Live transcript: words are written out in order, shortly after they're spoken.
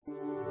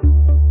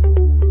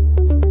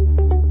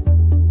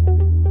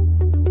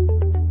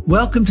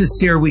Welcome to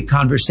CERAWeek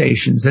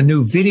Conversations, a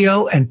new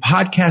video and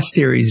podcast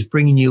series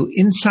bringing you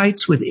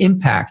insights with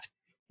impact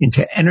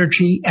into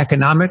energy,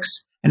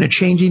 economics, and a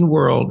changing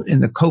world in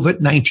the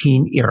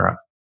COVID-19 era.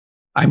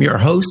 I'm your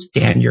host,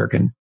 Dan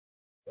Yergin.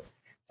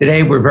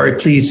 Today, we're very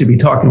pleased to be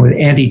talking with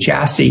Andy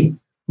Jassy,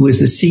 who is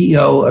the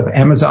CEO of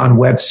Amazon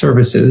Web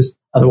Services,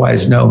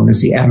 otherwise known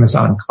as the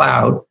Amazon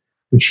Cloud,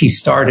 which he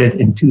started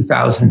in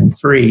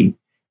 2003.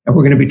 And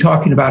we're going to be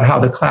talking about how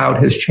the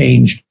cloud has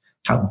changed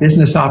how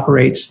business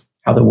operates,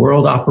 how the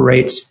world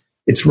operates,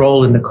 its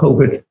role in the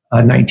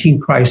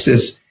COVID-19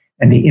 crisis,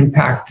 and the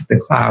impact the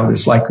cloud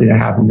is likely to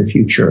have in the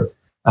future.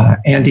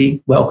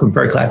 Andy, welcome.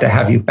 Very glad to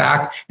have you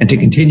back and to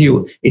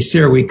continue a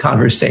CERAWeek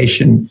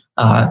conversation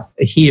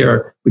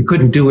here. We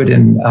couldn't do it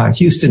in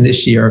Houston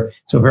this year,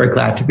 so very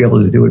glad to be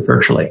able to do it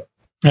virtually.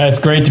 It's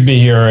great to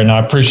be here, and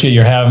I appreciate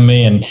you having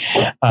me. And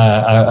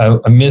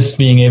I miss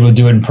being able to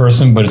do it in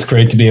person, but it's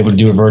great to be able to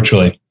do it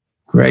virtually.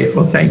 Great.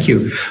 Well, thank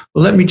you.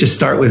 Well, let me just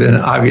start with an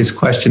obvious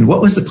question. What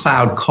was the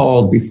cloud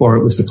called before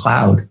it was the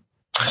cloud?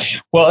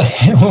 Well,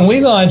 when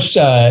we launched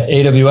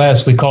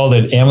AWS, we called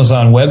it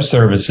Amazon Web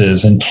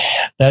Services, and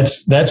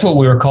that's what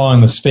we were calling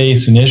the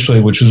space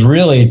initially, which was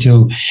really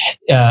to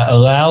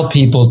allow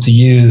people to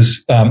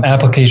use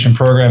application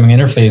programming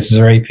interfaces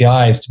or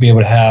APIs to be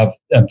able to have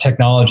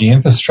technology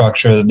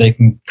infrastructure that they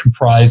can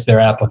comprise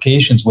their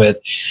applications with.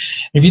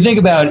 If you think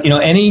about,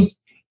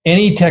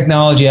 any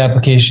technology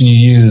application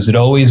you use, it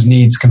always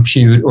needs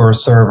compute or a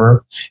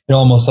server. It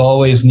almost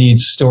always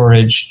needs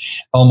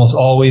storage, almost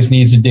always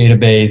needs a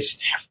database.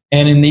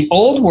 And in the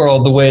old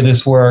world, the way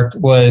this worked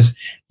was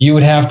you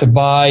would have to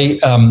buy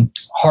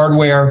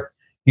hardware.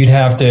 You'd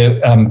have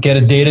to get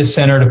a data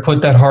center to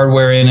put that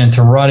hardware in and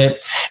to run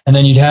it. And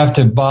then you'd have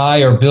to buy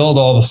or build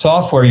all the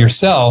software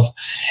yourself.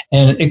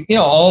 And,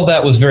 all of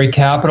that was very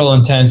capital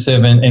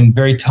intensive and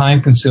very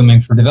time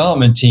consuming for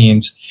development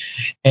teams.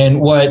 And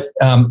what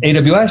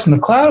AWS and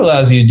the cloud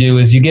allows you to do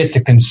is you get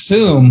to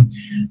consume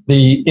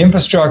the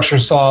infrastructure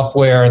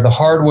software, the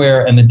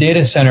hardware, and the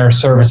data center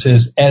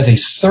services as a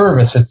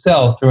service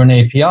itself through an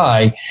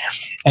API.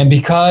 And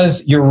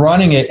because you're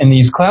running it in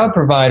these cloud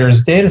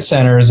providers' data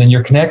centers and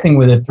you're connecting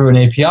with it through an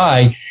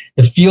API,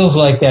 it feels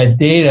like that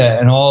data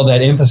and all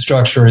that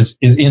infrastructure is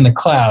in the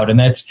cloud. And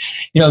that's,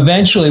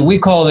 eventually we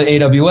call it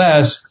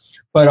AWS,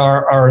 but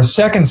our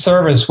second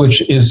service,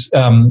 which is,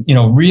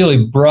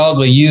 really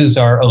broadly used,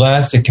 our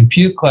Elastic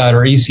Compute Cloud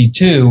or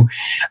EC2.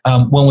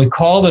 When we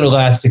called it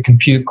Elastic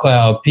Compute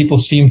Cloud, people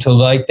seem to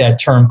like that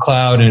term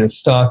cloud, and it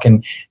stuck,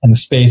 and the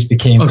space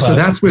became cloud. So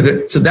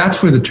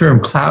that's where the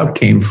term cloud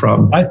came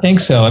from. I think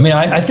so.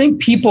 I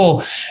think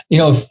people,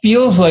 it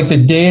feels like the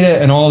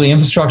data and all the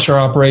infrastructure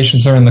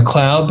operations are in the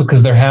cloud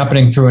because they're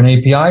happening through an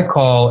API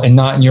call and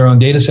not in your own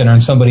data center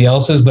and somebody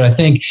else's. But I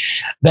think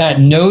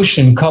that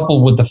notion,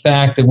 coupled with the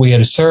fact that we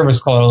had a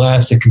service called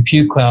Elastic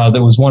Compute Cloud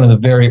that was one of the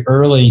very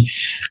early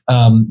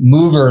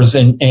movers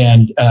and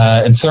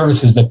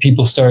services that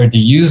people started to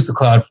use the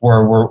cloud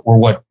for were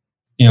what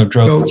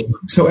drove it.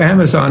 So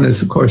Amazon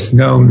is, of course,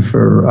 known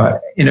for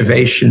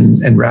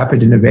innovation and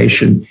rapid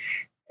innovation.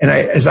 And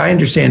as I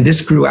understand,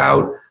 this grew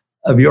out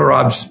of your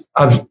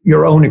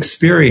own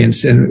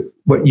experience and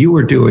what you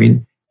were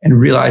doing and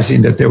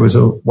realizing that there was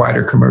a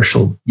wider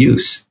commercial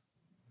use.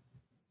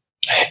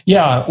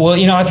 Yeah, well,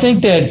 I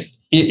think that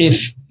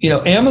if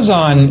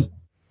Amazon,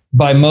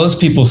 by most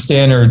people's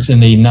standards in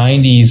the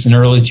 90s and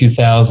early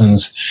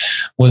 2000s,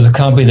 was a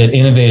company that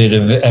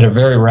innovated at a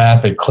very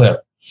rapid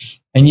clip.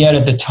 And yet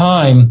at the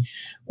time,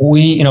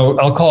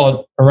 I'll call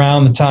it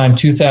around the time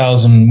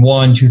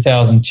 2001,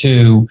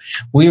 2002,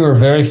 we were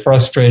very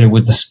frustrated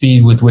with the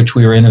speed with which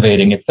we were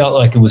innovating. It felt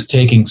like it was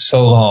taking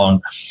so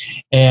long.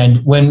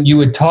 And when you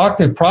would talk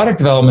to product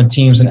development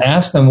teams and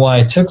ask them why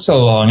it took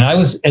so long,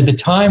 at the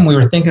time we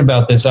were thinking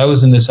about this, I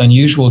was in this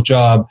unusual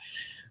job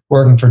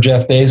working for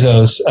Jeff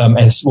Bezos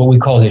as what we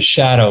call his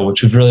shadow,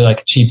 which was really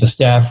like a chief of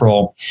staff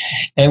role.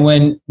 And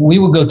when we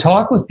would go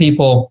talk with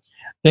people,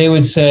 they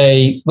would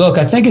say, look,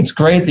 I think it's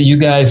great that you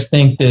guys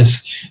think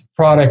this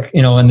product,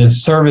 and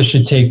this service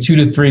should take 2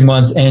 to 3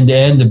 months end to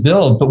end to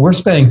build, but we're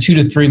spending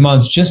 2 to 3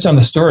 months just on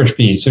the storage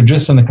piece or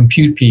just on the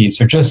compute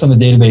piece or just on the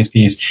database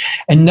piece.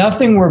 And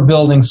nothing we're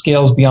building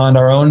scales beyond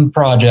our own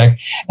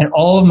project. And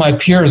all of my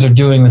peers are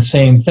doing the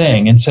same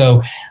thing. And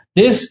so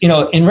this,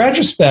 in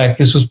retrospect,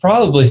 this was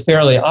probably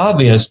fairly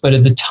obvious, but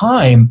at the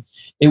time,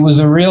 it was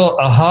a real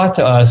aha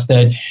to us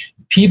that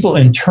people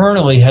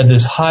internally had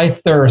this high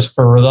thirst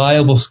for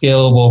reliable,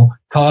 scalable,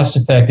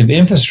 cost-effective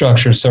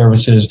infrastructure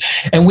services.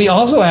 And we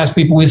also asked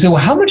people, we said,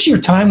 well, how much of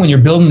your time when you're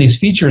building these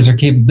features or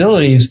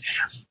capabilities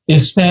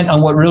is spent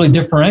on what really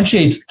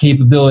differentiates the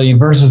capability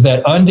versus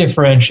that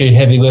undifferentiated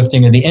heavy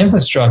lifting of the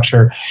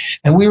infrastructure?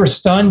 And we were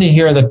stunned to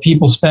hear that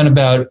people spent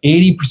about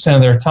 80%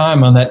 of their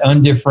time on that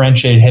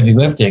undifferentiated heavy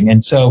lifting.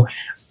 And so,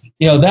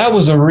 that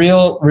was a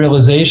real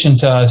realization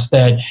to us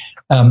that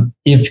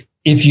if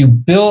you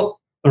built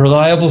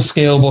reliable,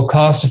 scalable,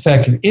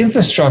 cost-effective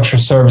infrastructure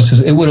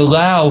services, it would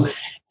allow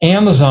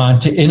Amazon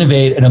to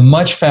innovate at a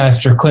much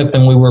faster clip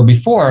than we were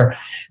before.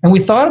 And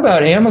we thought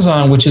about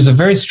Amazon, which is a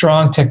very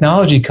strong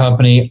technology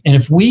company. And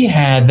if we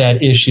had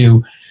that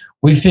issue,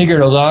 we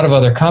figured a lot of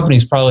other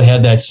companies probably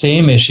had that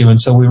same issue. And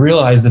so we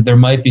realized that there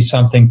might be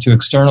something to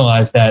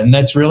externalize that. And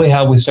that's really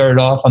how we started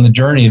off on the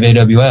journey of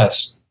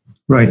AWS.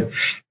 Right.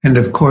 And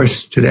of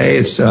course, today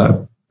it's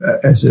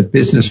as a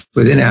business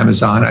within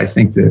Amazon, I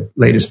think the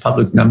latest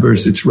public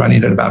numbers, it's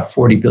running at about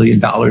 $40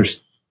 billion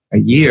a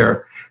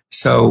year.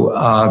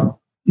 So,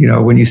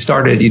 when you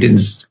started, you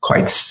didn't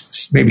quite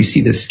maybe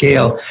see the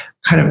scale.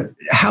 Kind of,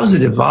 how's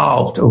it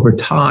evolved over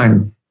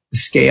time, the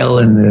scale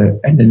and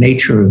the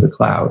nature of the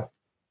cloud?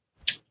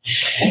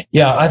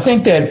 Yeah, I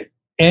think that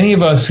any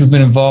of us who've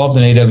been involved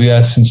in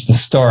AWS since the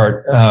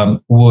start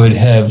would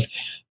have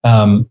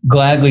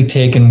gladly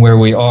taken where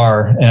we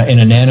are in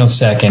a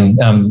nanosecond.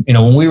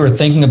 When we were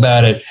thinking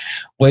about it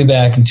way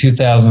back in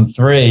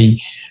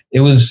 2003, it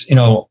was,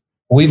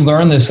 we've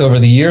learned this over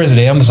the years at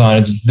Amazon.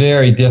 It's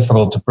very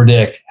difficult to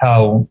predict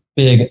how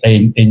big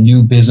a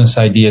new business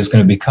idea is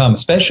going to become,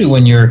 especially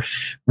when you're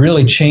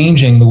really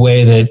changing the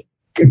way that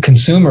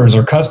consumers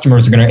or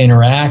customers are going to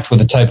interact with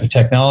the type of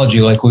technology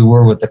like we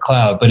were with the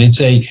cloud. But it's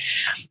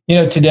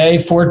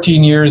today,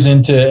 14 years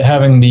into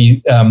having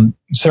the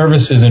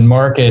services in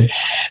market,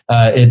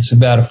 it's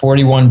about a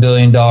 $41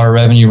 billion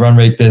revenue run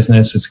rate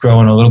business. It's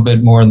growing a little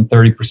bit more than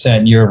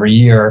 30% year over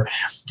year.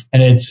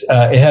 And it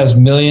has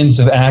millions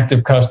of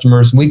active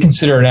customers. We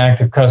consider an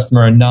active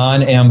customer a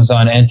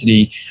non-Amazon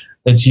entity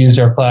that's used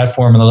our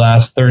platform in the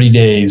last 30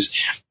 days.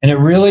 And it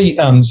really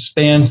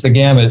spans the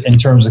gamut in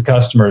terms of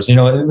customers. In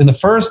the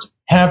first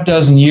half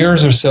dozen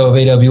years or so of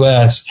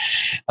AWS,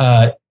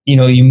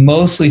 you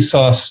mostly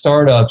saw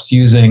startups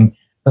using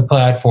the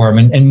platform.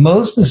 And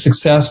most of the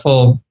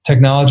successful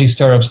technology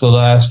startups of the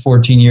last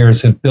 14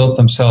 years have built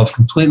themselves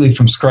completely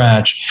from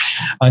scratch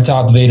on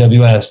top of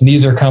AWS. And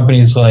these are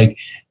companies like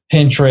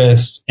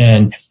Pinterest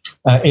and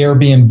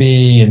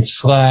Airbnb and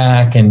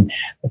Slack and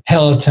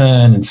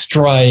Peloton and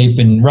Stripe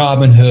and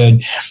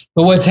Robinhood.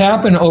 But what's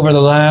happened over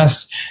the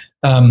last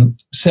 7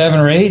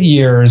 or 8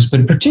 years,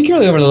 but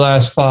particularly over the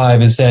last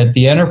 5, is that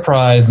the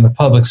enterprise and the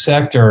public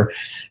sector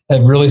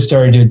have really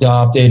started to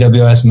adopt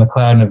AWS in the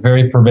cloud in a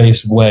very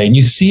pervasive way. And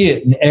you see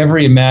it in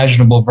every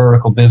imaginable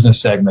vertical business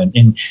segment.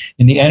 In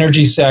the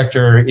energy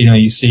sector,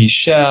 you see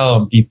Shell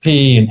and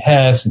BP and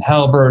Hess and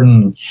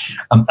Halliburton.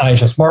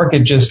 IHS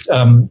Markit just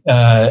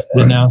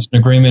announced an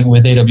agreement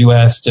with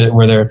AWS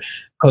where they're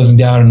closing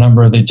down a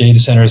number of the data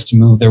centers to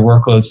move their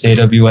workloads to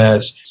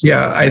AWS.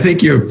 Yeah, I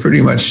think you've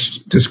pretty much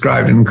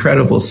described an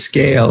incredible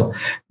scale.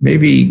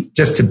 Maybe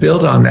just to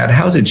build on that,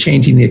 how is it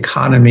changing the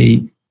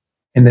economy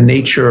and the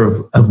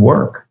nature of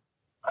work?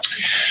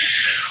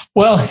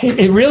 Well,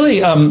 it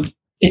really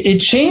it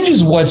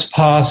changes what's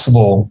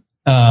possible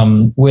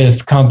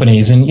with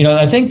companies. And,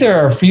 I think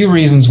there are a few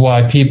reasons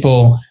why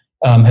people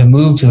have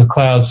moved to the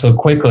cloud so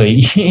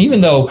quickly,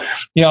 even though,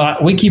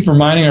 we keep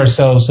reminding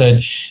ourselves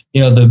that,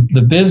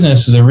 the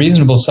business is a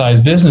reasonable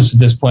sized business at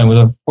this point with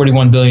a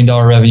 $41 billion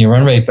revenue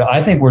run rate. But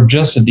I think we're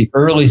just at the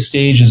early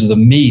stages of the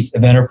meat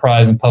of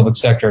enterprise and public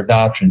sector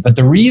adoption. But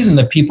the reason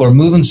that people are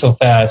moving so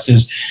fast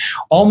is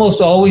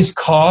almost always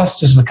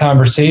cost is the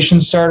conversation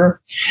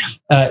starter.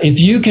 If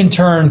you can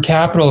turn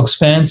capital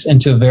expense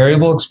into a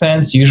variable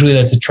expense, usually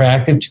that's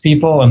attractive to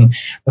people. And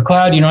the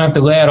cloud, you don't have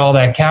to lay out all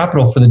that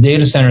capital for the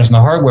data centers and the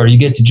hardware. You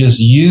get to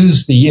just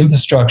use the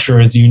infrastructure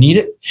as you need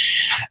it.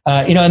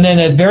 And then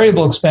that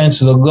variable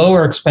expense is a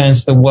lower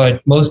expense than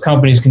what most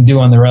companies can do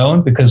on their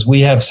own, because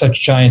we have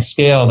such giant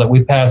scale that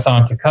we pass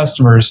on to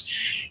customers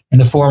in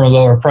the form of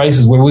lower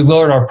prices, where we've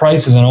lowered our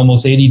prices on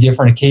almost 80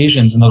 different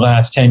occasions in the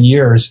last 10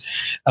 years.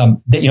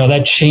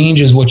 That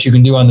changes what you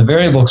can do on the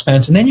variable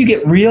expense. And then you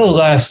get real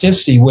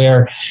elasticity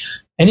where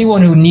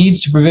anyone who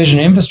needs to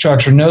provision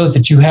infrastructure knows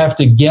that you have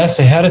to guess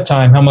ahead of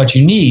time how much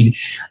you need.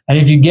 And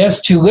if you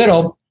guess too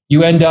little,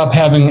 you end up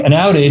having an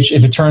outage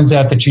if it turns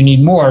out that you need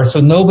more.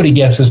 So nobody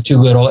guesses too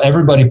little.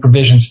 Everybody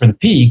provisions for the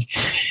peak.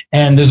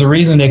 And there's a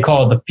reason they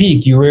call it the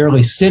peak. You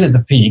rarely sit at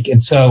the peak.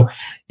 And so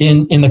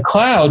in the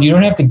cloud, you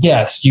don't have to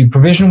guess. You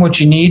provision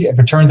what you need. If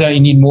it turns out you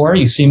need more,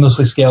 you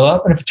seamlessly scale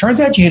up. And if it turns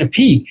out you hit a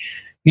peak,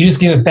 you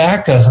just give it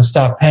back to us and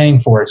stop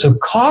paying for it. So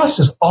cost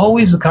is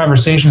always the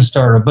conversation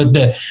starter. But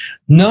the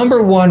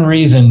number one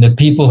reason that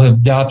people have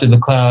adopted the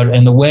cloud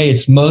and the way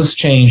it's most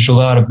changed a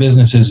lot of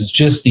businesses is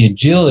just the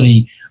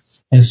agility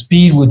and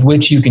speed with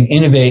which you can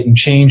innovate and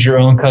change your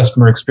own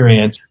customer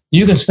experience.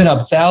 You can spin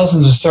up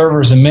thousands of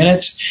servers in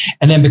minutes,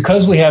 and then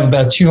because we have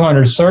about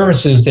 200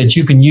 services that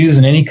you can use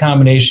in any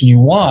combination you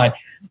want,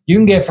 you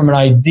can get from an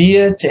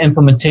idea to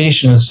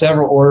implementation in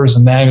several orders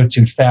of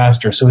magnitude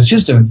faster. So it's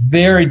just a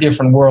very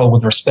different world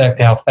with respect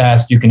to how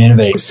fast you can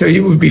innovate.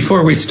 So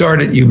before we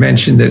started, you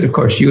mentioned that, of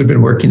course, you had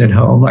been working at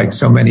home like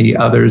so many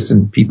others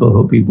and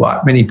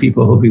many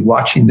people who'll be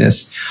watching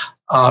this.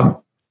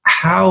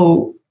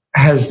 How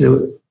has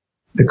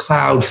the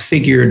cloud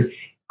figured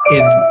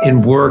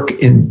in work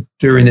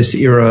during this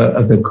era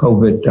of the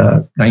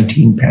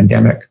COVID-19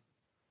 pandemic,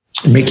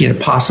 and making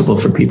it possible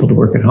for people to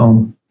work at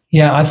home?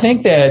 Yeah, I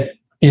think that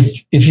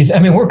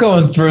we're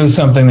going through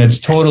something that's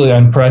totally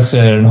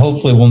unprecedented and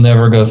hopefully we'll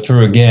never go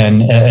through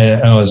again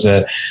as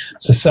a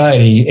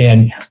society.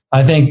 And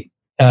I think,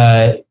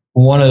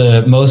 one of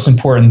the most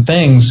important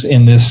things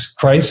in this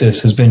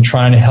crisis has been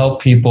trying to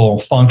help people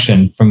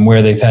function from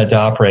where they've had to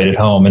operate at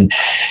home. And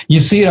you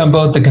see it on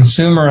both the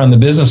consumer and the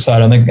business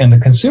side. And the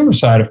consumer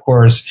side, of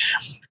course,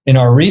 in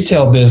our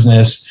retail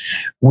business,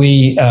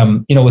 we,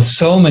 with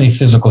so many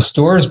physical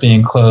stores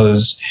being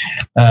closed,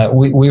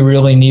 we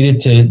really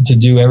needed to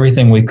do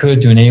everything we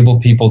could to enable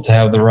people to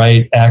have the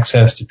right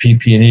access to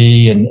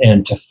PPE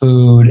and to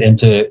food and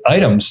to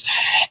items.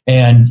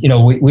 And,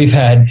 we've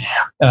had,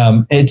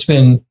 it's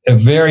been a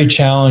very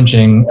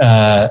challenging,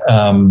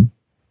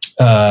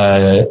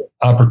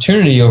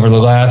 opportunity over the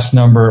last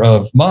number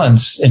of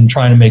months in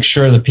trying to make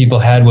sure that people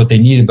had what they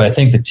needed. But I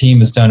think the team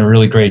has done a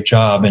really great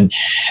job. And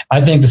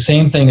I think the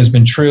same thing has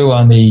been true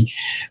on the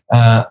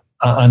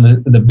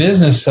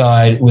business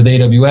side with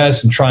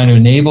AWS and trying to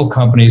enable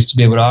companies to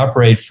be able to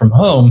operate from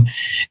home.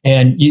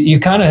 And you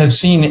kind of have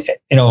seen,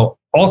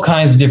 all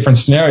kinds of different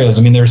scenarios.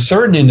 I mean, there are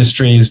certain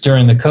industries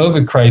during the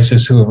COVID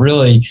crisis who have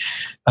really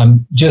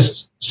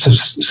just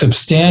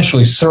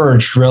substantially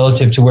surged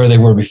relative to where they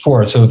were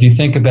before. So if you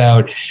think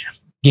about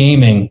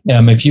gaming,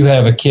 if you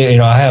have a kid,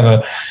 I have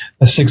a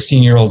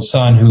 16-year-old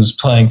son who's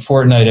playing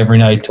Fortnite every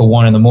night till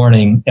 1 a.m.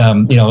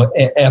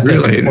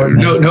 Really?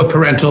 No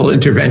parental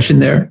intervention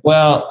there?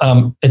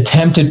 Well,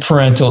 attempted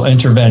parental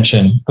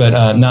intervention, but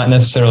not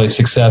necessarily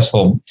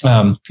successful.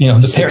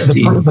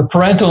 The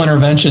parental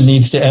intervention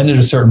needs to end at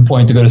a certain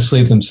point to go to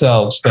sleep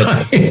themselves.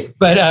 But if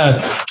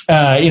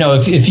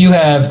you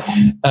have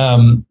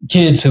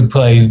kids who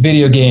play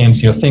video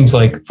games, things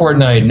like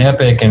Fortnite and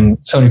Epic and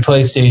Sony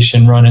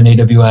PlayStation run in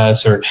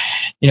AWS, or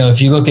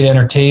if you look at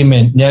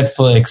entertainment,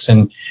 Netflix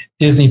and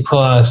Disney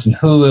Plus and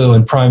Hulu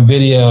and Prime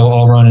Video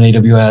all run in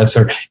AWS,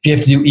 or if you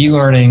have to do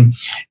e-learning,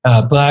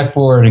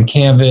 Blackboard and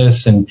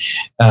Canvas and,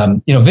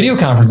 video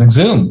conferencing,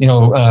 Zoom,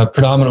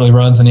 predominantly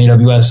runs in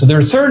AWS. So there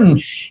are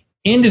certain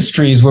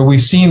industries where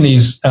we've seen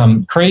these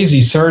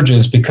crazy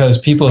surges because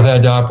people have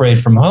had to operate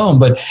from home.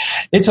 But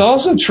it's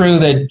also true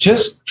that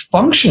just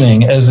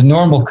functioning as a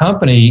normal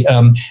company,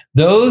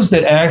 those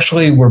that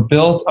actually were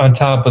built on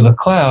top of the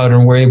cloud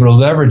and were able to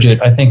leverage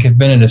it, I think have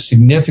been at a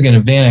significant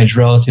advantage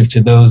relative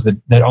to those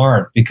that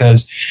aren't.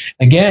 Because,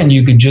 again,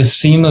 you could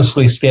just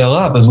seamlessly scale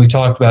up, as we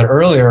talked about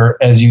earlier,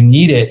 as you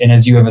need it and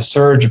as you have a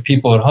surge of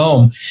people at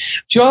home.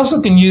 But you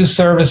also can use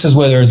services,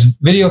 whether it's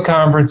video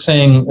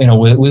conferencing,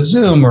 with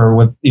Zoom, or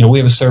with, we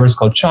have a service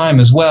called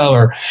Chime as well,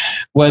 or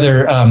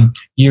whether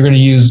you're going to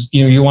use,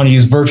 you want to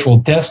use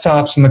virtual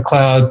desktops in the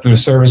cloud through a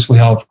service we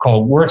have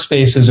called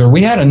Workspaces. Or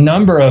we had a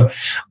number of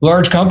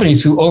large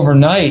companies who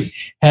overnight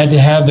had to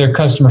have their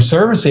customer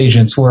service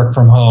agents work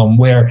from home,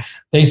 where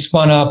they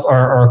spun up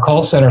our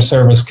call center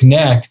service,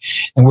 Connect,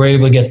 and we're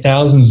able to get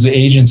thousands of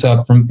agents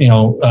up from,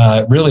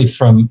 really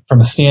from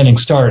a standing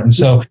start. And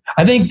so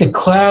I think the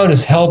cloud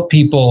has helped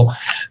people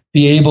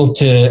be able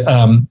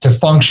to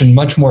function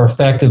much more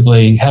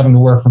effectively, having to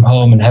work from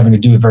home and having to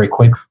do it very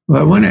quickly.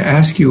 Well, I want to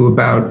ask you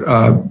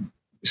about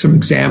some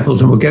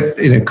examples, and we'll get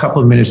in a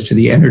couple of minutes to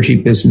the energy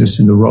business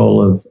and the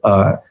role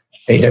of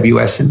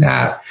AWS in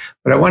that.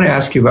 But I want to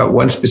ask you about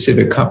one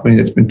specific company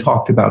that's been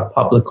talked about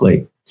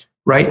publicly.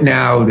 Right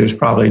now, there's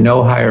probably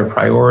no higher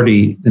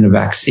priority than a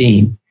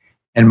vaccine.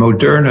 And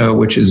Moderna,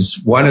 which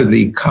is one of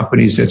the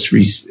companies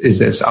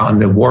that's on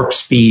the Warp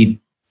Speed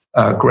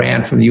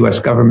grant from the U.S.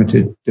 government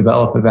to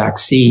develop a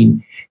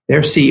vaccine,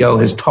 their CEO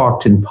has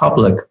talked in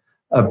public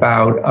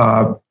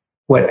about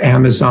what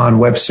Amazon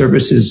Web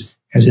Services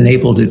has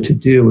enabled it to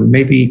do. And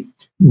maybe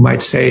you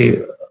might say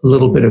a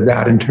little bit of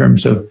that in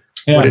terms of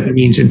what it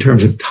means in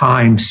terms of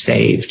time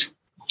saved.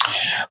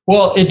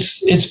 Well,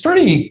 it's a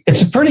pretty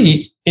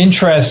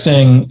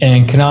interesting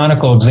and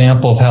canonical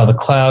example of how the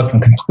cloud can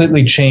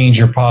completely change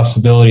your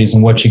possibilities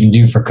and what you can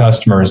do for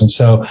customers. And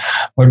so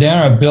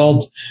Moderna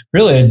built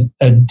really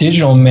a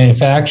digital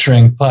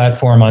manufacturing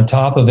platform on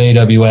top of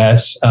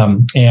AWS,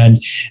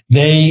 and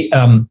they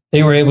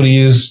were able to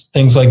use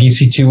things like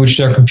EC2, which is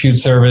our compute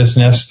service,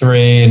 and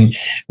S3, and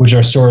which is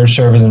our storage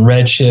service, and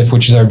Redshift,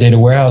 which is our data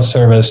warehouse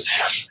service.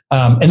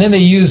 And then they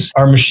use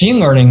our machine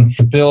learning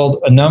to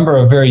build a number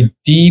of very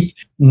deep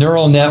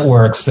neural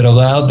networks that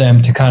allowed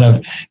them to kind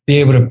of be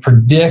able to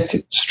predict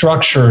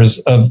structures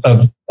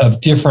of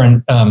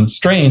different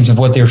strains of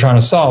what they were trying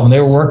to solve. And they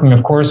were working,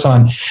 of course,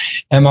 on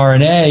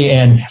mRNA,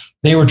 and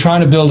they were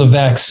trying to build a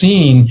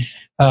vaccine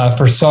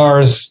for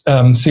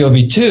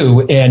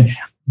SARS-CoV-2. And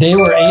they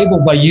were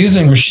able, by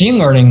using machine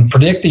learning,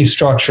 predict these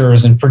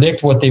structures and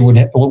predict what they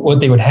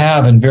would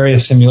have in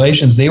various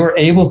simulations. They were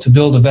able to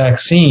build a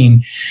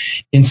vaccine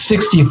in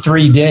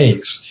 63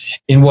 days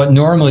in what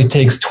normally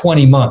takes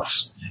 20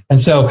 months. And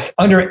so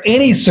under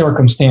any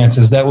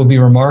circumstances, that would be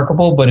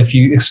remarkable. But if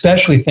you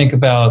especially think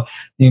about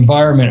the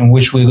environment in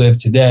which we live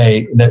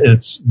today, that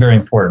it's very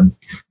important.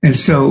 And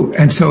so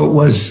it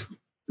was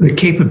the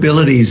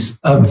capabilities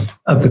of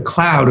the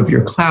cloud, of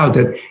your cloud,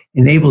 that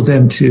enabled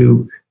them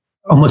to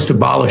almost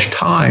abolish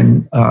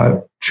time,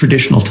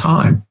 traditional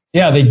time.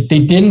 Yeah, they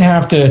didn't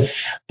have to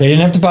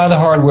buy the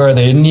hardware.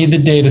 They didn't need the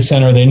data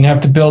center. They didn't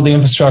have to build the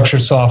infrastructure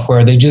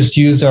software. They just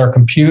used our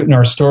compute and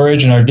our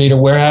storage and our data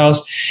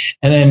warehouse,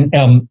 and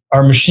then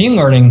our machine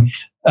learning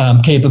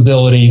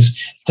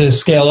capabilities to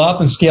scale up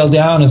and scale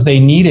down as they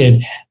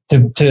needed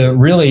to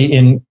really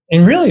in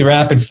really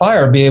rapid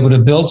fire be able to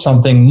build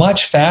something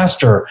much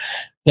faster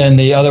than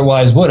they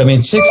otherwise would. I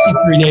mean,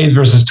 63 days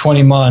versus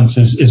 20 months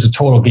is a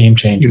total game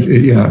changer.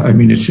 Yeah, I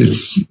mean,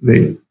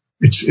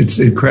 it's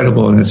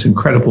incredible, and it's an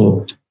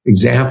incredible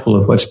example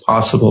of what's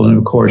possible. And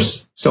of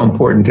course, so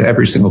important to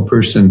every single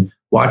person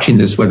watching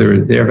this,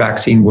 whether their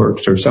vaccine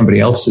works or somebody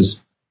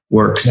else's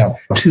works,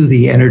 to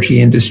the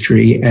energy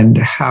industry and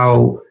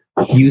how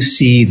you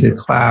see the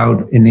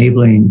cloud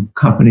enabling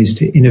companies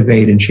to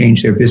innovate and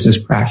change their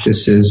business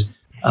practices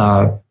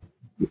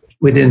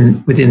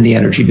within the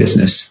energy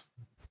business.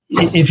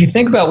 If you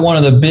think about one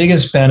of the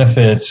biggest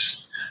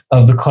benefits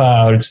of the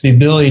cloud, it's the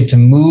ability to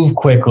move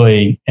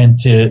quickly and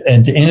to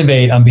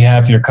innovate on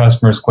behalf of your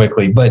customers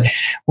quickly. But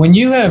when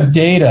you have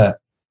data,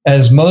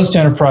 as most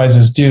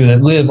enterprises do,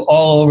 that live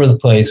all over the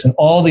place in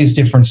all these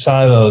different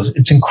silos,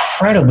 it's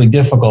incredibly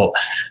difficult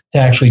to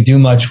actually do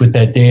much with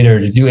that data or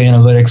to do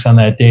analytics on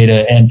that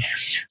data. And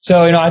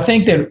so, I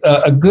think that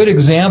a good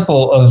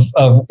example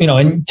of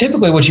and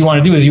typically what you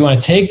want to do is you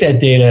want to take that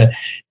data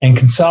and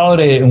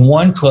consolidate it in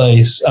one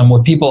place,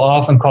 what people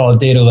often call a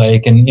data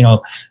lake. And,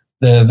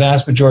 the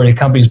vast majority of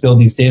companies build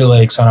these data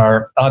lakes on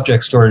our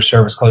object storage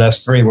service called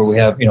S3, where we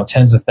have,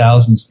 tens of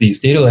thousands of these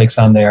data lakes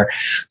on there,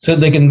 so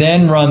they can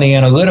then run the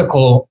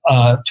analytical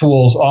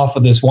tools off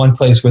of this one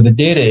place where the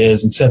data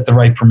is and set the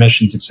right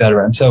permissions, et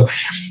cetera. And so,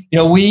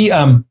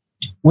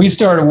 we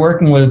started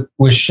working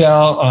with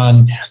Shell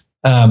on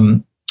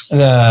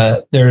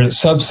their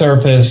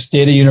subsurface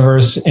data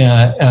universe,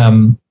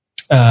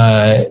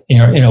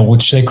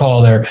 which they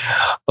call their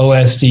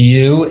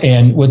OSDU.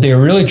 And what they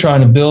were really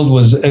trying to build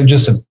was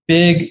just a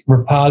big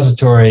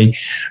repository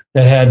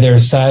that had their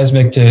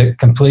seismic to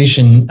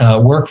completion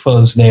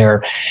workflows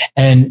there.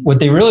 And what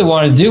they really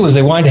wanted to do was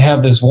they wanted to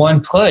have this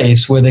one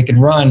place where they could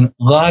run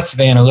lots of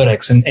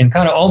analytics and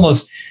kind of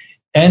almost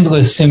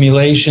endless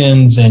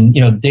simulations. And,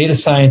 data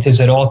scientists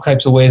had all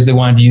types of ways they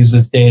wanted to use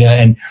this data.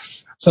 And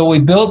so we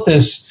built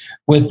this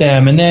with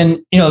them. And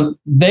then,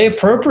 they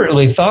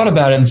appropriately thought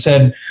about it and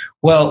said,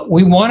 well,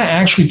 we want to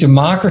actually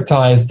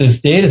democratize this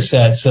data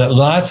set so that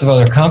lots of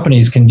other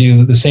companies can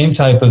do the same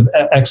type of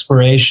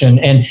exploration.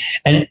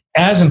 And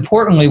as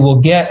importantly,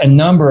 we'll get a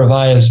number of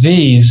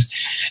ISVs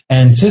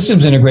and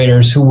systems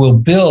integrators who will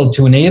build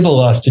to enable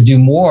us to do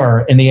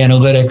more in the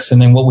analytics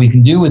and then what we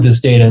can do with this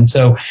data. And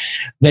so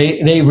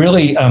they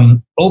really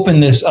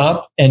opened this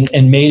up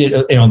and made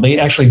it, they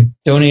actually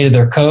donated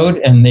their code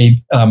and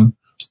they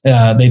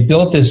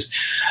built this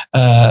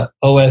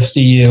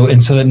OSDU.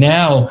 And so that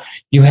now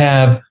you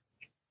have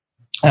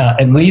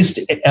at least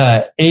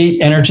 8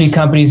 energy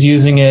companies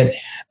using it,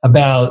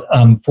 about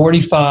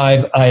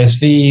 45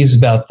 ISVs,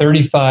 about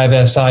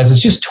 35 SIs.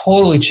 It's just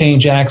totally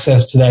changed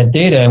access to that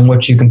data and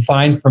what you can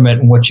find from it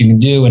and what you can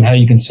do and how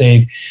you can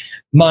save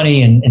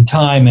money and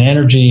time and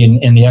energy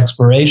in the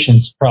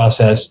explorations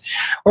process.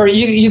 Or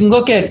you can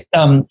look at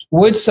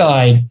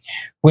Woodside,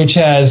 which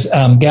has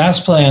gas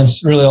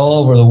plants really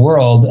all over the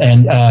world,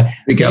 and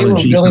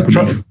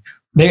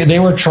they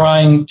were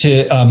trying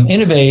to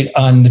innovate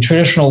on the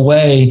traditional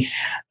way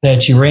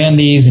that you ran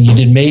these and you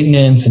did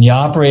maintenance and you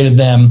operated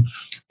them.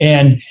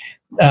 And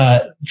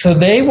so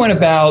they went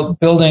about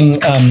building,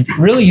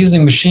 really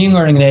using machine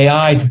learning and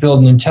AI to build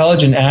an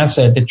intelligent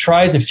asset that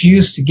tried to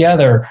fuse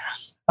together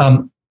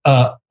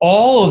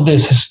all of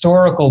this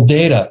historical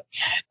data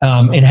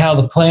and how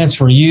the plants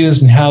were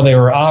used and how they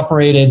were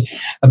operated,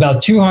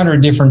 about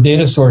 200 different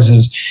data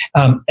sources,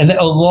 and then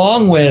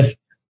along with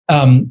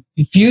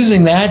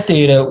fusing that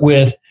data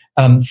with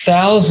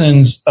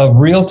thousands of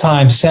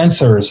real-time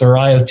sensors or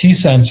IoT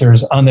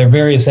sensors on their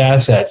various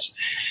assets.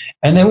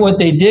 And then what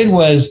they did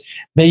was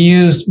they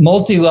used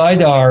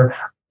multi-LiDAR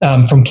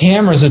from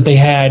cameras that they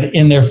had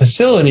in their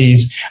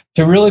facilities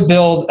to really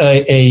build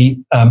a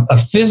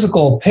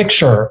physical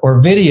picture or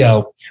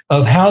video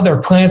of how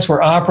their plants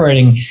were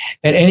operating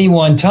at any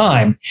one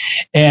time.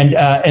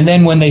 And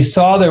then when they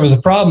saw there was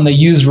a problem, they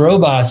used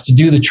robots to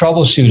do the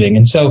troubleshooting.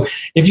 And so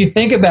if you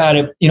think about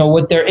it,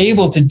 what they're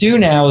able to do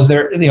now is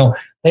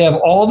they have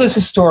all this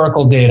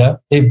historical data.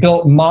 They've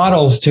built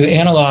models to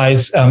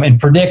analyze and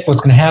predict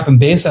what's going to happen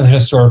based on the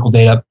historical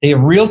data. They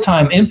have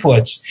real-time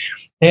inputs.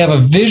 They have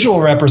a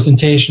visual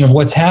representation of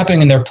what's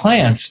happening in their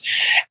plants.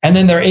 And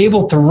then they're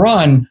able to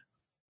run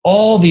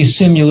all these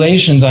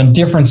simulations on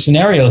different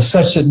scenarios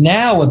such that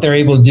now what they're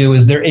able to do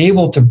is they're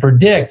able to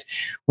predict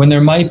when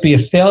there might be a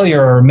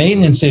failure or a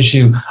maintenance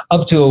issue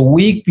up to a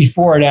week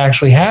before it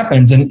actually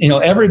happens. And,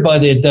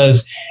 everybody that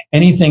does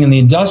anything in the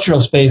industrial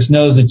space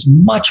knows it's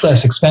much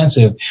less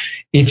expensive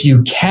if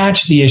you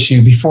catch the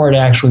issue before it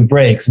actually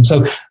breaks. And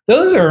so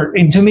those are,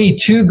 to me,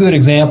 2 good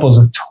examples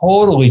of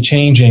totally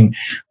changing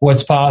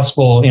what's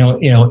possible,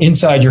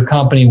 inside your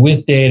company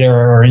with data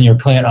or in your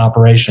plant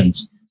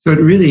operations. So it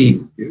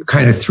really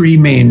kind of 3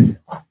 main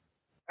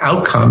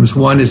outcomes.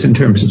 One is in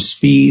terms of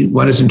speed,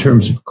 one is in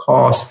terms of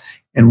cost,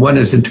 and one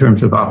is in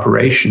terms of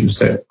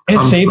operations.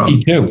 And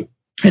safety too.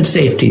 And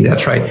safety,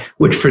 that's right,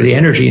 which for the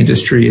energy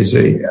industry is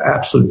a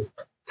absolute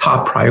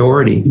top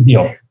priority.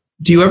 Deal.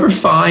 Do you ever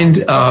find,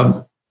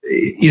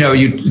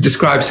 you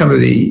describe some of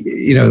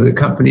the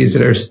companies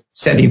that are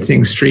sending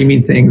things,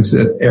 streaming things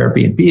at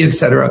Airbnb, et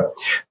cetera,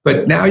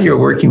 but now you're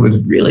working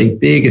with really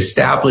big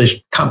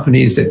established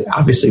companies that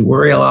obviously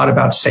worry a lot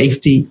about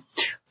safety.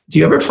 Do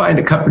you ever find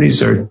that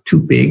companies are too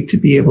big to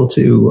be able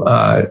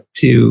to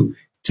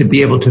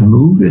be able to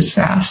move this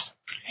fast?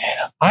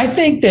 I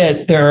think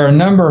that there are a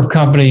number of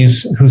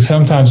companies who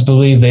sometimes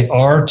believe they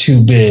are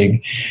too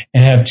big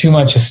and have too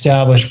much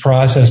established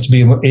process to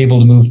be able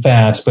to move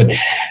fast. But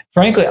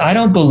frankly, I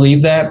don't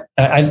believe that.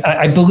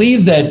 I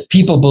believe that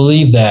people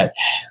believe that.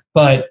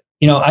 But,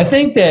 I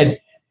think that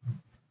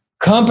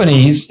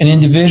companies and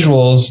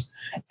individuals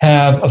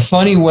have a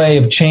funny way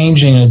of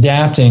changing and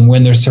adapting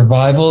when their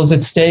survival is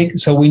at stake.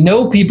 So we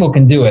know people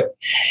can do it.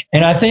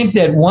 And I think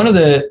that one of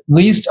the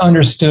least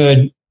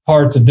understood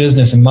parts of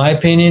business, in my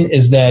opinion,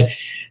 is that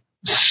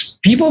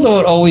people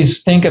don't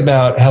always think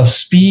about how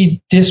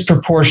speed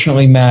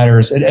disproportionately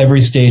matters at every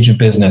stage of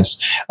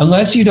business.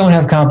 Unless you don't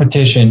have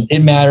competition, it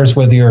matters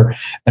whether you're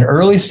an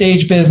early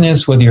stage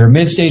business, whether you're a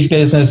mid stage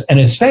business,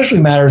 and especially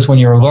matters when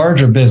you're a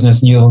larger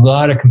business and you have a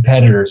lot of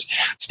competitors,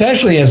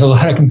 especially as a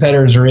lot of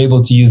competitors are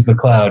able to use the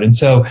cloud. And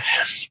so,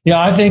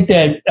 I think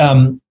that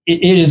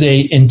it is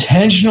a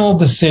intentional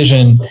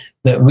decision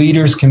that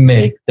leaders can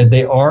make, that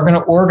they are going to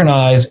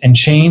organize and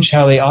change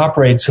how they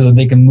operate so that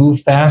they can move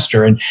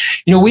faster. And,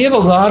 we have a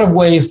lot of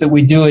ways that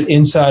we do it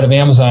inside of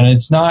Amazon, and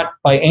it's not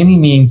by any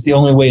means the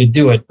only way to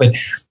do it. But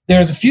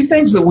there's a few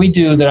things that we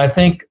do that I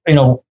think,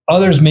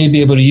 others may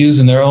be able to use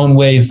in their own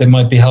ways that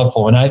might be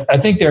helpful. And I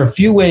think there are a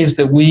few ways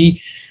that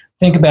we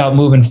think about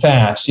moving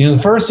fast. The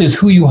first is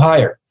who you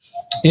hire.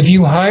 If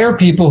you hire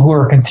people who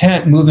are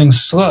content moving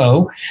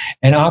slow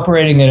and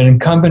operating at an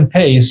incumbent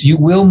pace, you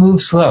will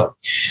move slow.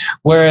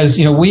 Whereas,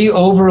 we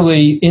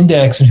overly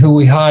index in who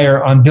we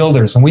hire on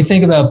builders. And we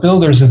think about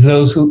builders as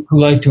those who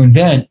like to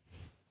invent,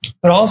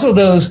 but also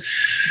those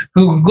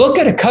who look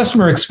at a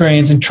customer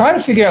experience and try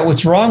to figure out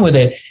what's wrong with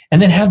it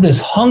and then have this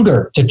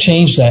hunger to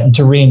change that and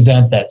to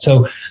reinvent that.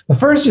 So the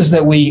first is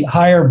that we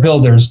hire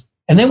builders.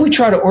 And then we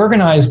try to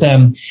organize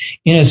them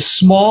in as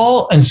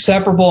small and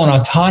separable and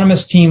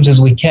autonomous teams as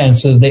we can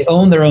so that they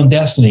own their own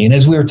destiny. And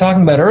as we were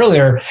talking about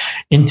earlier,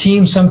 in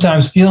teams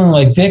sometimes feeling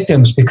like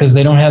victims because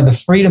they don't have the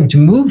freedom to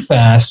move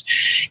fast,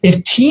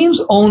 if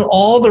teams own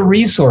all the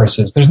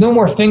resources, there's no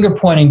more finger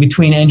pointing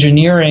between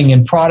engineering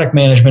and product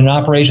management and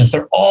operations.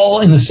 They're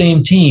all in the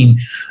same team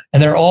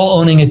and they're all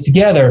owning it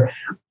together.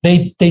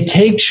 They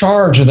take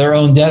charge of their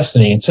own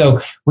destiny. And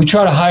so we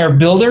try to hire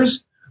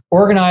builders,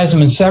 organize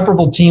them in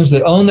separable teams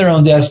that own their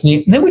own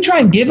destiny. And then we try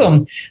and give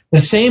them the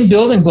same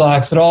building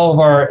blocks that all of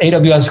our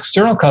AWS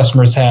external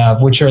customers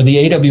have, which are the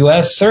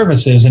AWS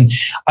services. And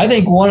I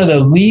think one of the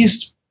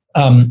least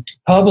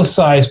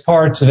publicized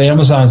parts of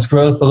Amazon's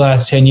growth the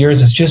last 10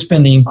 years has just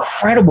been the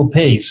incredible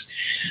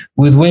pace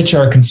with which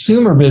our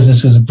consumer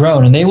businesses have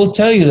grown. And they will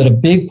tell you that a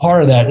big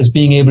part of that is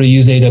being able to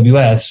use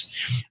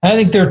AWS. And I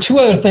think there are two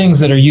other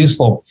things that are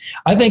useful.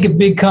 I think if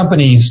big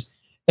companies,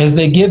 as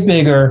they get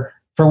bigger,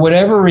 for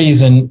whatever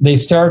reason, they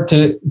start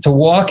to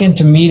walk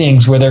into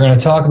meetings where they're going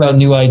to talk about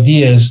new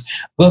ideas,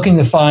 looking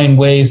to find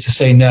ways to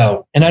say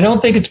no. And I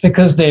don't think it's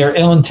because they are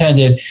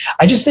ill-intended.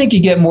 I just think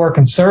you get more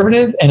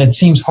conservative and it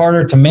seems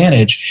harder to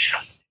manage.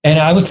 And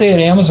I would say at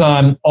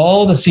Amazon,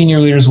 all the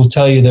senior leaders will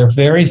tell you their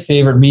very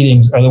favorite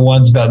meetings are the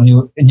ones about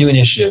new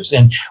initiatives.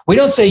 And we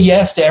don't say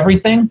yes to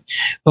everything,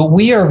 but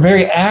we are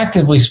very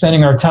actively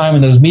spending our time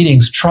in those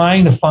meetings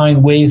trying to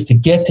find ways to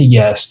get to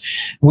yes.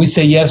 We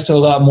say yes to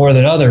a lot more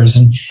than others.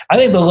 And I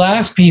think the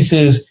last piece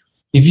is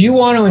if you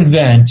want to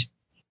invent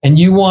and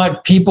you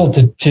want people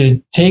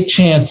to take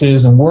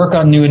chances and work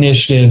on new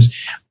initiatives,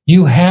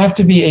 you have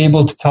to be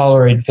able to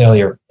tolerate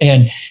failure.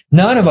 And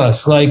none of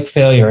us like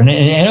failure. And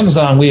in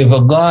Amazon, we have a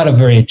lot of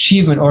very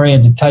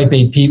achievement-oriented type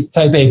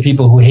A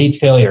people who hate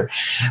failure.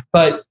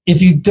 But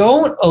if you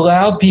don't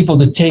allow people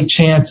to take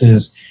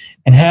chances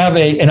and have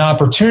an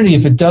opportunity,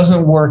 if it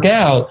doesn't work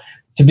out,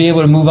 to be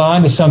able to move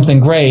on to something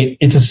great,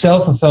 it's a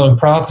self-fulfilling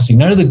prophecy.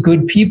 None of the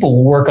good people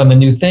will work on the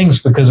new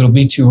things because it'll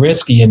be too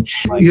risky. And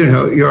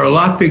you're a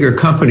lot bigger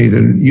company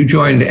than you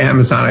joined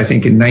Amazon, I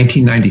think, in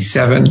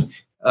 1997.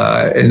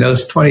 In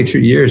those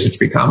 23 years, it's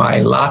become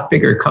a lot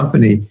bigger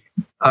company.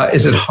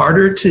 Is it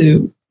harder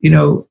to,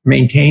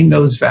 maintain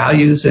those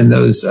values and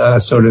those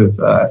sort of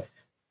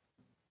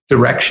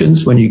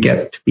directions when you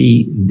get to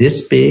be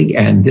this big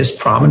and this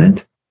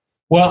prominent?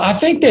 Well, I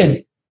think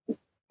that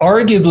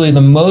arguably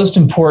the most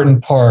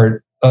important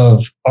part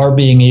of our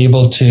being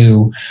able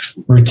to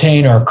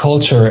retain our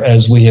culture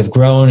as we have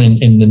grown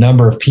in the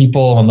number of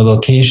people on the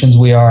locations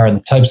we are and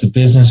the types of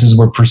businesses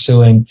we're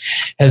pursuing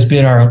has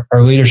been our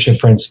leadership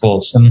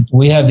principles. And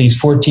we have these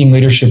 14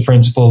 leadership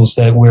principles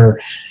that we're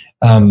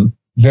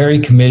very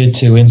committed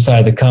to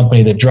inside the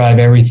company that drive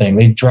everything.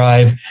 They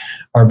drive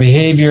our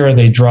behavior.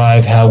 They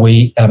drive how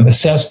we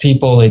assess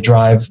people. They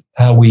drive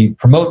how we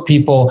promote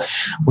people.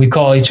 We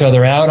call each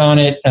other out on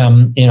it.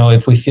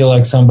 If we feel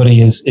like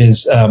somebody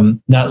is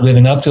not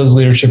living up to those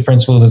leadership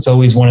principles, it's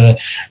always one of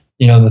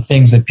the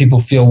things that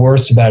people feel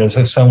worst about is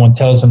if someone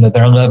tells them that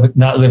they're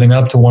not living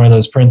up to one of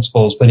those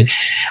principles. But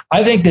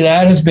I think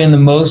that has been the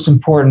most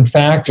important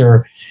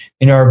factor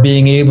in our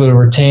being able to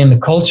retain the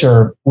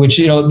culture, which,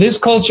 this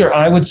culture,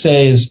 I would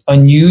say, is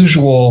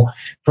unusual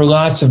for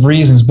lots of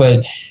reasons.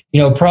 But,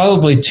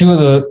 probably two of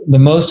the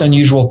most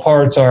unusual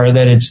parts are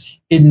that it's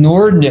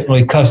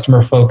inordinately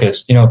customer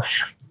focused.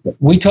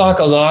 We talk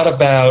a lot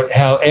about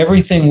how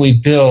everything we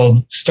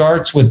build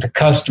starts with the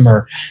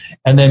customer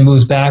and then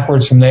moves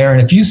backwards from there.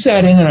 And if you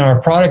sat in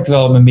our product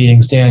development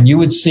meetings, Dan, you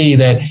would see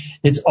that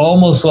it's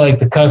almost like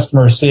the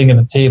customer is sitting at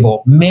the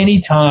table.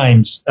 Many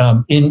times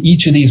in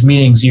each of these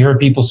meetings, you heard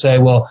people say,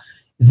 well,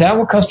 is that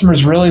what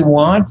customers really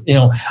want?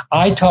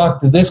 I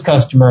talked to this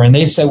customer and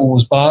they said what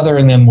was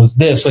bothering them was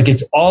this. Like,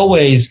 it's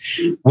always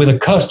with a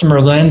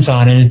customer lens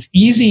on, and it's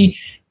easy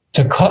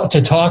to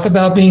talk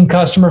about being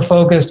customer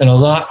focused and a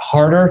lot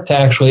harder to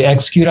actually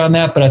execute on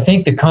that. But I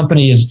think the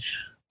company is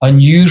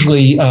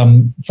unusually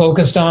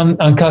focused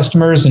on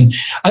customers. And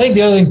I think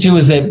the other thing too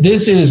is that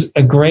this is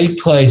a great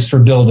place for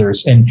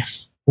builders. And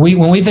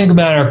when we think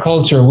about our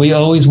culture, we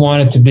always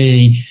want it to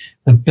be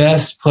the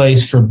best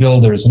place for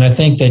builders. And I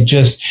think that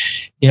just,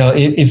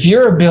 if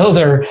you're a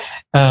builder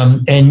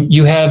and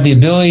you have the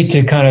ability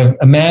to kind of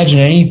imagine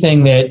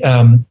anything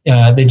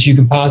that you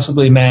can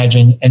possibly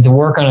imagine, and to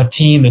work on a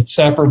team that's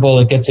separable,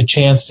 that gets a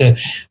chance to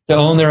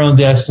own their own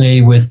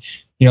destiny with,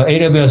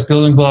 AWS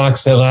building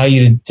blocks that allow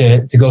you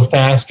to go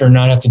faster and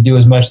not have to do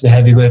as much of the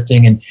heavy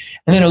lifting, and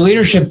then a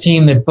leadership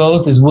team that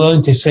both is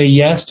willing to say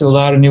yes to a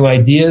lot of new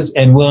ideas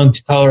and willing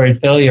to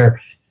tolerate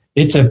failure,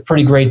 it's a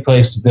pretty great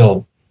place to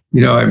build.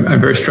 I'm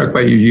very struck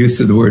by your use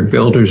of the word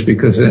builders,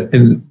 because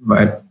in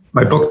my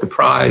book, The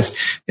Prize,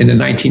 in the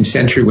 19th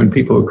century, when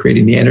people were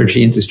creating the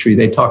energy industry,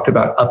 they talked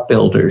about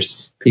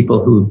upbuilders,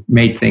 people who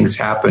made things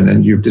happen,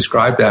 and you've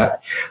described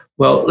that.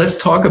 Well, let's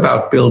talk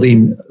about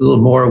building a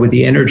little more with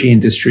the energy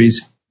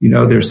industries.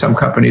 There's some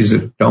companies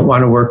that don't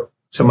want to work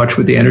so much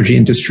with the energy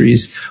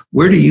industries.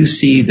 Where do you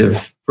see the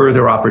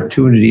further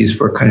opportunities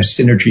for kind of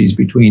synergies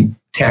between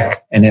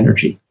tech and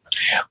energy?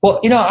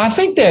 Well, I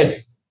think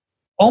that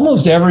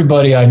almost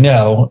everybody I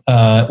know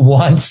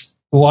wants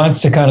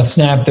to kind of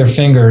snap their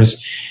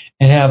fingers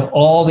and have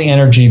all the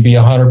energy be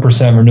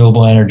 100%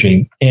 renewable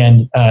energy.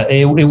 And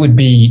it would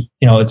be,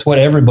 it's what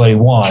everybody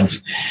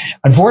wants.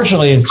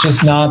 Unfortunately, it's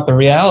just not the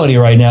reality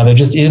right now. There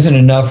just isn't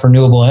enough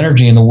renewable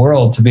energy in the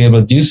world to be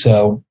able to do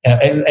so,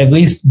 at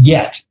least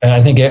yet. And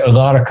I think a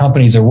lot of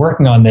companies are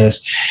working on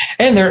this.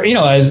 And there,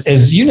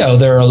 as you know,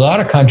 there are a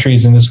lot of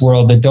countries in this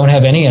world that don't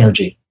have any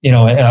energy,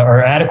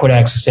 or adequate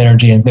access to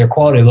energy, and their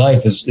quality of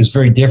life is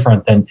very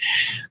different than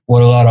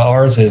what a lot of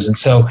ours is. And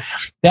so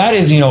that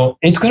is,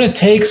 it's going to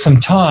take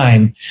some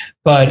time,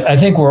 but I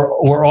think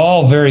we're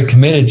all very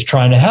committed to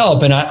trying to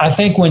help. And I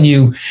think when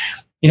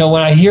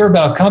when I hear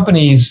about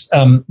companies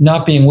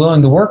not being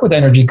willing to work with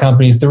energy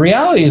companies, the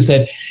reality is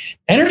that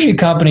energy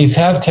companies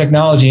have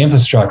technology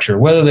infrastructure,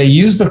 whether they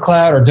use the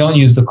cloud or don't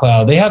use the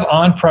cloud. They have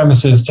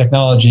on-premises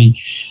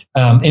technology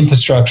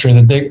infrastructure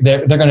that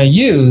they're going to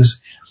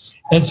use.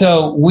 And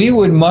so we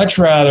would much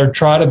rather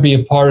try to be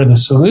a part of the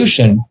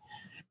solution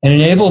and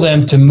enable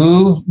them to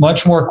move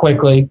much more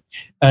quickly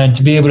and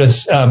to be able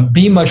to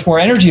be much more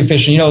energy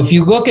efficient. If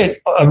you look at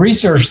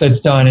research that's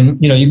done,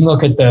 and, you can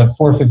look at the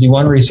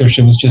 451 research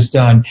that was just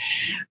done,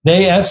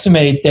 they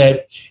estimate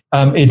that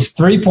it's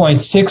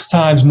 3.6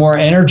 times more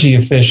energy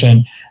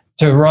efficient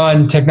to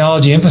run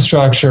technology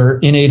infrastructure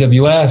in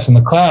AWS in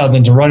the cloud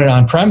than to run it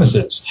on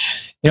premises.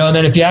 And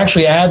then if you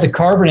actually add the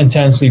carbon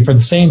intensity for the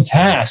same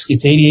task,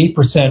 it's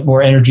 88%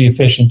 more energy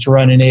efficient to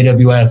run in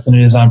AWS than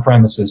it is on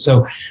premises.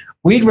 So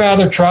we'd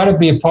rather try to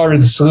be a part of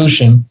the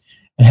solution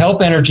and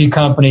help energy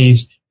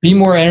companies be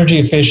more energy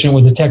efficient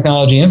with the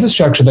technology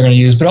infrastructure they're going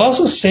to use, but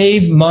also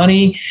save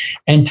money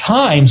and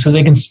time so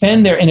they can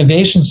spend their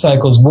innovation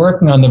cycles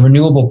working on the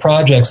renewable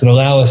projects that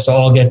allow us to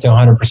all get to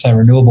 100%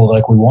 renewable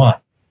like we want.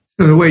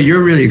 So the way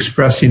you're really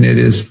expressing it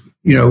is,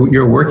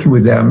 you're working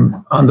with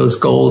them on those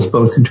goals,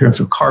 both in terms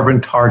of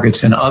carbon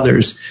targets and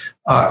others,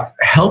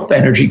 help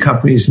energy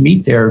companies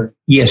meet their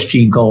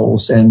ESG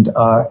goals and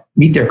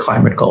meet their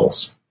climate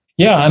goals.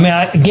 Yeah, I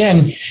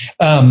mean,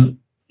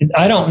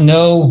 I don't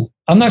know.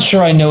 I'm not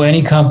sure I know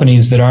any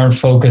companies that aren't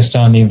focused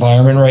on the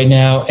environment right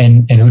now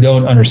and who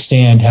don't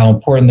understand how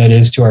important that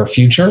is to our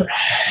future.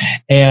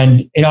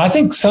 And, I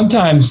think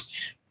sometimes,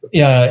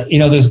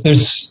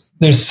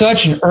 there's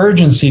such an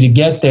urgency to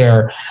get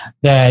there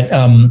that,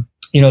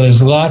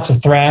 there's lots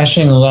of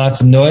thrashing and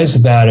lots of noise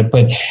about it.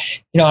 But,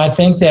 I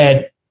think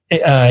that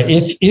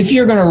if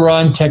you're going to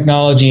run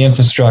technology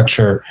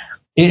infrastructure,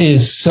 it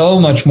is so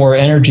much more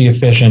energy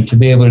efficient to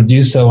be able to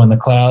do so in the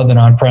cloud than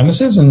on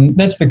premises. And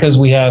that's because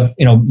we have,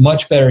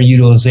 much better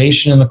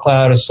utilization in the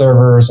cloud of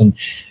servers and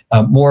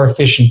more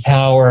efficient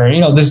power.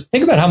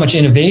 Think about how much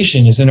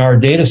innovation is in our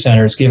data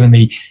centers given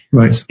the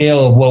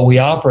scale of what we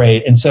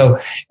operate. And so,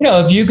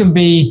 if you can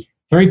be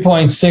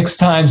 3.6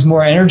 times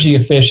more energy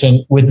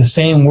efficient with the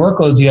same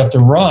workloads you have to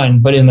run,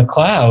 but in the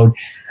cloud,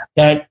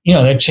 that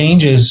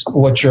changes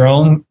what your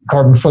own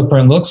carbon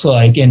footprint looks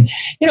like. And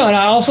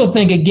I also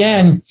think,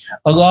 again,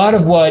 a lot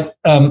of what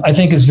I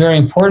think is very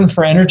important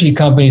for energy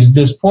companies at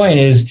this point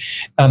is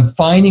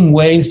finding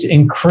ways to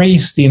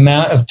increase the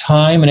amount of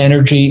time and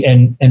energy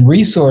and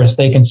resource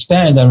they can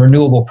spend on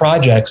renewable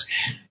projects.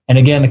 And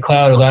again, the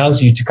cloud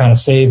allows you to kind of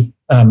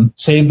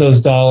save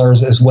those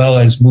dollars as well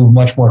as move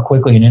much more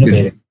quickly and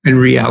innovative. And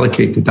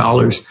reallocate the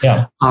dollars.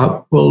 Yeah.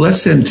 Well,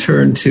 let's then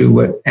turn to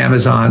what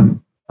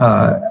Amazon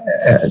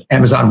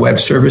Web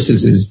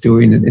Services is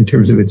doing in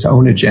terms of its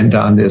own agenda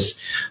on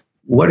this.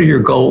 What are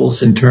your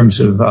goals in terms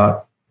of,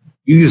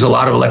 you use a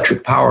lot of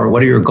electric power.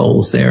 What are your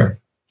goals there?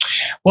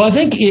 Well, I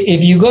think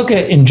if you look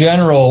at, in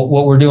general,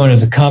 what we're doing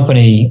as a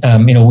company,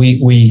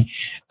 we're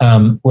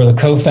the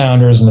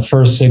co-founders and the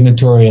first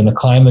signatory in the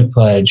Climate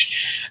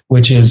Pledge,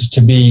 which is to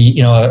be,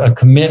 a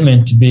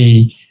commitment to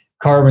be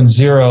carbon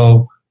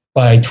zero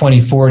by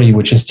 2040,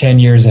 which is 10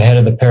 years ahead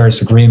of the Paris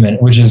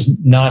Agreement, which is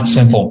not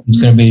simple. It's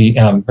going to be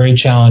very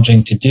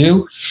challenging to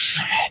do.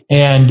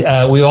 And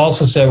we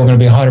also said we're going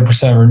to be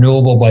 100%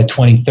 renewable by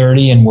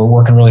 2030, and we're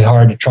working really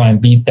hard to try and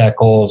beat that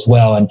goal as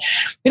well. And,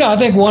 I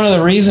think one of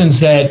the reasons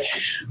that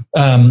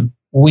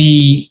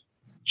we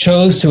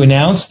chose to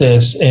announce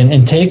this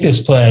and take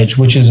this pledge,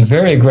 which is a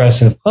very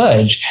aggressive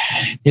pledge,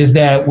 is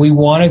that we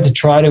wanted to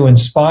try to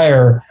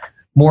inspire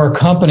more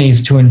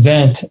companies to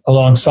invent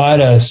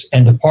alongside us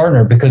and to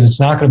partner, because it's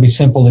not going to be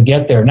simple to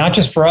get there, not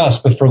just for us,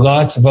 but for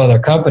lots of other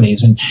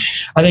companies. And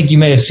I think you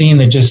may have seen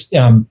that just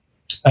in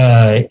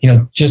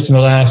the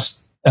last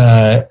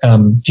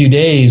few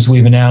days,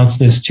 we've announced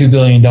this $2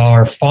 billion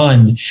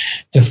fund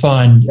to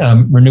fund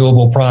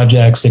renewable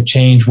projects that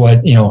change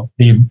what,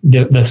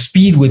 the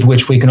speed with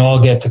which we can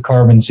all get to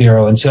carbon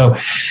zero. And so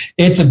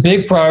it's a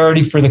big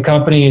priority for the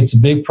company. It's a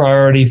big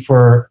priority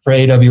for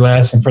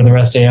AWS and for the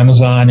rest of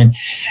Amazon. And,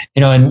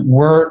 and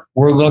we're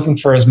looking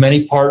for as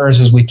many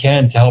partners as we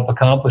can to help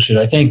accomplish it.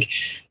 I think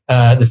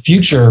the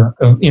future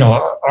of,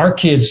 our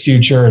kids'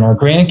 future and our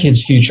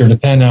grandkids' future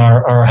depend on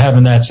our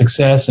having that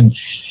success. And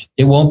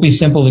it won't be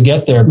simple to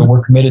get there, but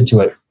we're committed to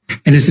it.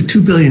 And is the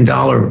 $2 billion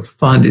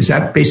fund, is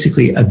that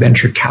basically a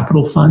venture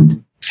capital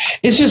fund?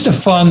 It's just a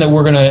fund that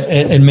we're going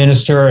to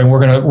administer, and we're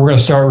going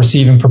to start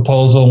receiving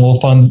proposal, and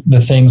we'll fund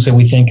the things that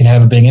we think can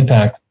have a big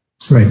impact.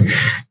 Right.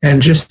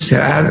 And just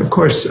to add, of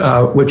course,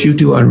 what you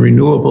do on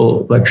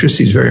renewable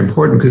electricity is very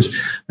important because,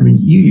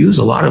 you use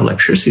a lot of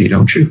electricity,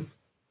 don't you?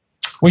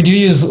 We do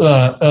use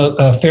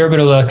a fair bit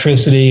of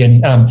electricity,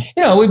 and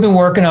we've been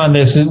working on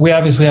this. We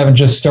obviously haven't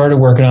just started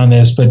working on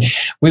this, but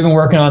we've been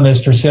working on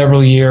this for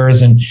several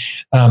years. And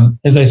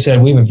as I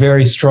said, we have a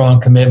very strong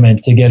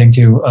commitment to getting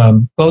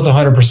to both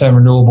 100%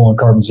 renewable and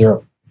carbon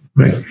zero.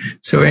 Right.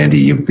 So, Andy,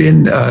 you've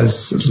been,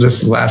 this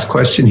is the last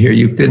question here.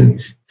 You've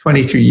been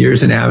 23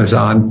 years in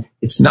Amazon.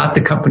 It's not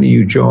the company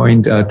you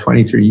joined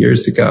 23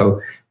 years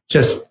ago.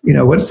 Just,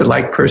 what is it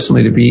like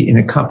personally to be in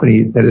a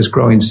company that is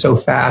growing so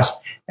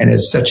fast and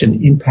has such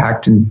an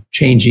impact in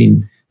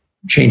changing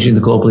the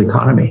global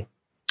economy?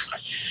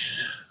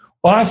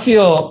 Well, I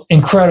feel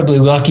incredibly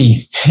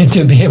lucky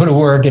to be able to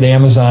work at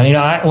Amazon.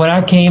 When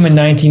I came in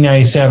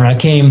 1997,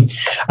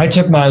 I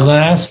took my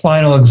last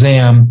final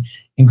exam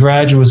in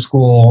graduate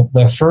school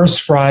the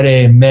first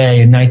Friday in May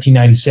in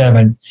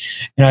 1997,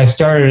 and I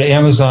started at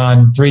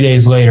Amazon 3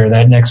 days later,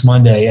 that next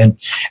Monday. And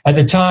at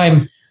the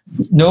time,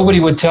 nobody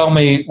would tell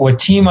me what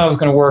team I was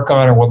going to work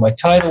on or what my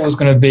title was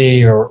going to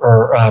be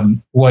or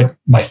what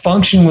my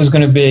function was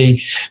going to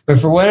be. But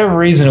for whatever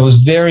reason, it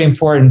was very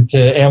important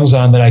to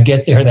Amazon that I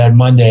get there that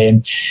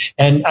Monday.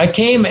 And I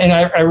came and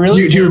I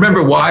really... Do you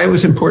remember why it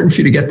was important for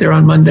you to get there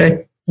on Monday?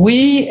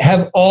 We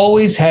have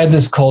always had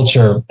this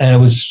culture, and it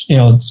was,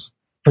 it's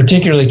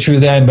particularly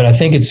true then, but I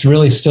think it's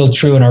really still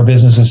true in our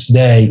businesses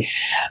today.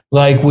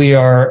 Like we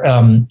are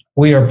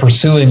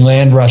pursuing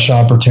land rush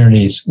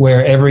opportunities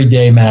where every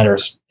day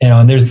matters,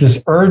 and there's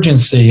this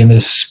urgency and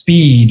this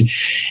speed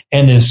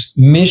and this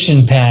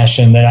mission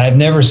passion that I've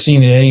never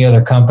seen in any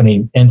other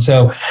company. And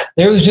so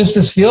there was just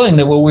this feeling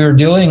that what we were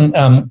doing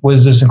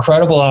was this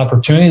incredible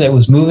opportunity that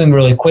was moving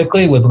really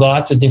quickly with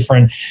lots of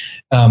different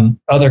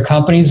other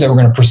companies that were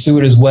going to pursue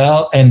it as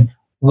well, and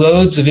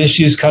loads of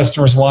issues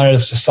customers wanted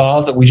us to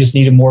solve that we just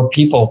needed more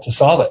people to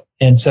solve it.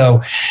 And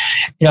so,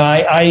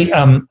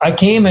 I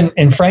came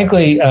and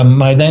frankly,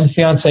 my then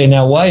fiance,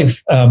 now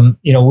wife,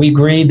 we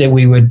agreed that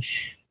we would,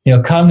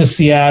 come to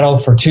Seattle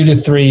for 2 to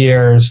 3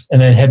 years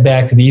and then head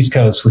back to the East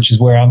Coast, which is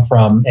where I'm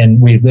from. And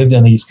we lived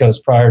on the East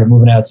Coast prior to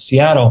moving out to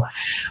Seattle.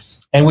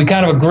 And we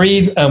kind of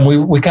agreed,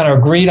 we kind of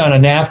agreed on a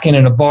napkin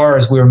in a bar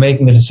as we were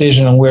making the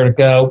decision on where to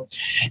go.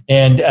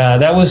 And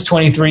that was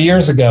 23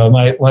 years ago.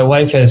 My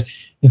wife has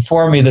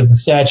inform me that the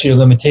statute of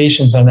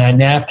limitations on that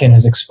napkin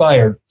has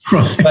expired.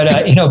 But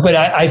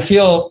I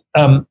feel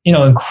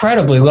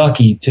incredibly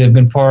lucky to have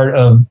been part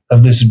of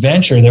this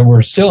adventure that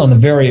we're still in the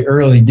very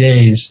early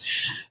days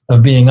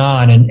of being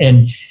on.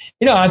 And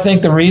I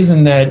think the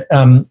reason that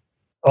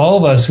all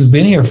of us who've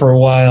been here for a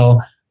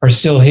while are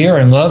still here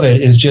and love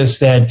it is just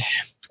that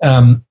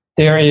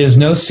there is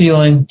no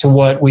ceiling to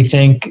what we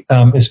think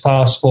is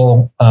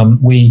possible.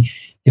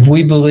 If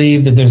we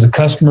believe that there's a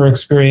customer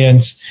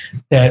experience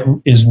that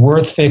is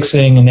worth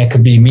fixing and that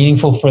could be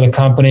meaningful for the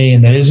company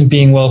and that isn't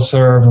being well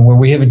served and where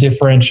we have a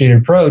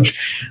differentiated approach,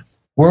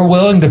 we're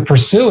willing to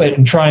pursue it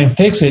and try and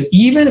fix it,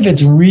 even if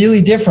it's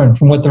really different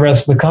from what the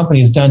rest of the company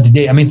has done to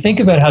date. I mean, think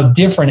about how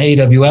different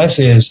AWS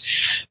is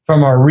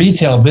from our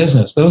retail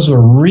business. Those were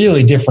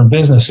really different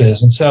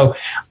businesses. And so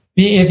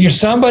if you're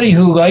somebody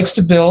who likes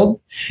to build,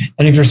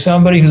 and if you're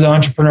somebody who's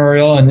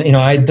entrepreneurial, and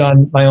I'd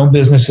done my own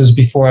businesses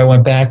before I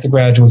went back to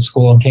graduate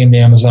school and came to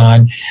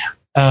Amazon,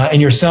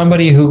 and you're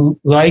somebody who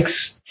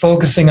likes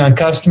focusing on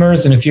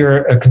customers, and if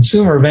you're a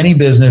consumer of any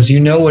business, you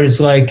know what it's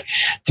like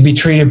to be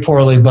treated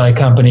poorly by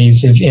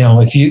companies.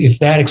 If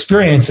that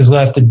experience has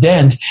left a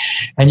dent,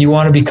 and you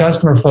want to be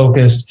customer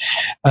focused,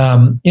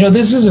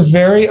 this is a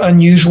very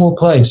unusual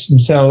place.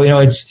 And so,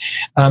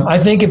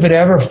 I think if it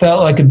ever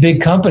felt like a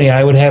big company,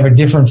 I would have a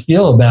different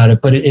feel about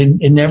it, but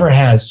it never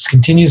has. It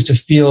continues to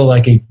feel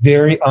like a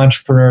very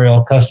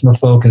entrepreneurial, customer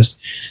focused,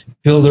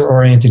 builder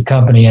oriented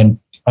company. And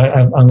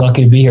I'm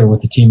lucky to be here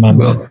with the team on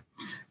board. Well,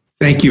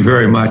 thank you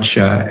very much,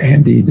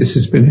 Andy. This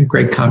has been a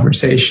great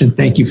conversation.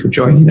 Thank you for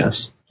joining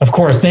us. Of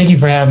course. Thank you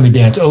for having me,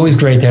 Dan. It's always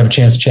great to have a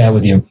chance to chat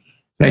with you.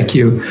 Thank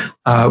you.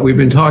 We've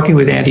been talking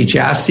with Andy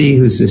Jassy,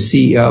 who's the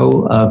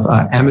CEO of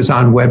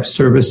Amazon Web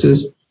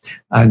Services,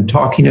 and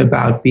talking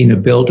about being a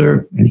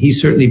builder. And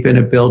he's certainly been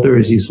a builder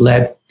as he's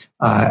led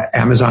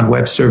Amazon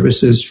Web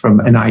Services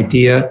from an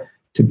idea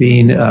to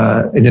being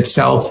in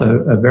itself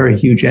a very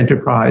huge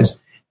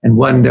enterprise, and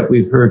one that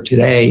we've heard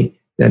today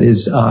that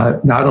is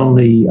not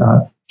only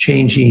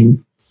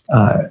changing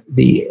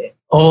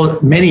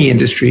many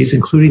industries,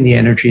 including the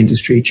energy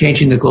industry,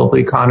 changing the global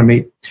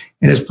economy,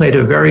 and has played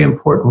a very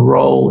important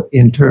role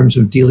in terms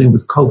of dealing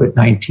with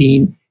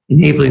COVID-19,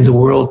 enabling the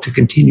world to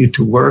continue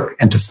to work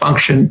and to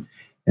function,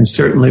 and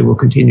certainly will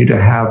continue to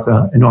have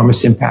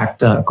enormous impact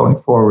going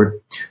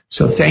forward.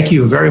 So thank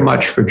you very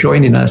much for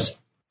joining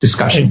us.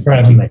 Discussion. Thanks for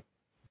having me.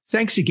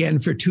 Thanks again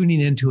for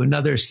tuning in to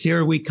another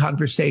CERAWeek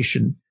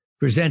conversation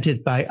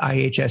presented by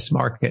IHS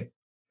Markit.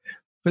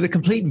 For the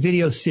complete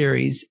video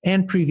series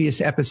and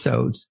previous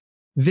episodes,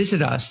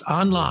 visit us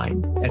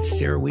online at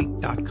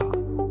CERAWeek.com.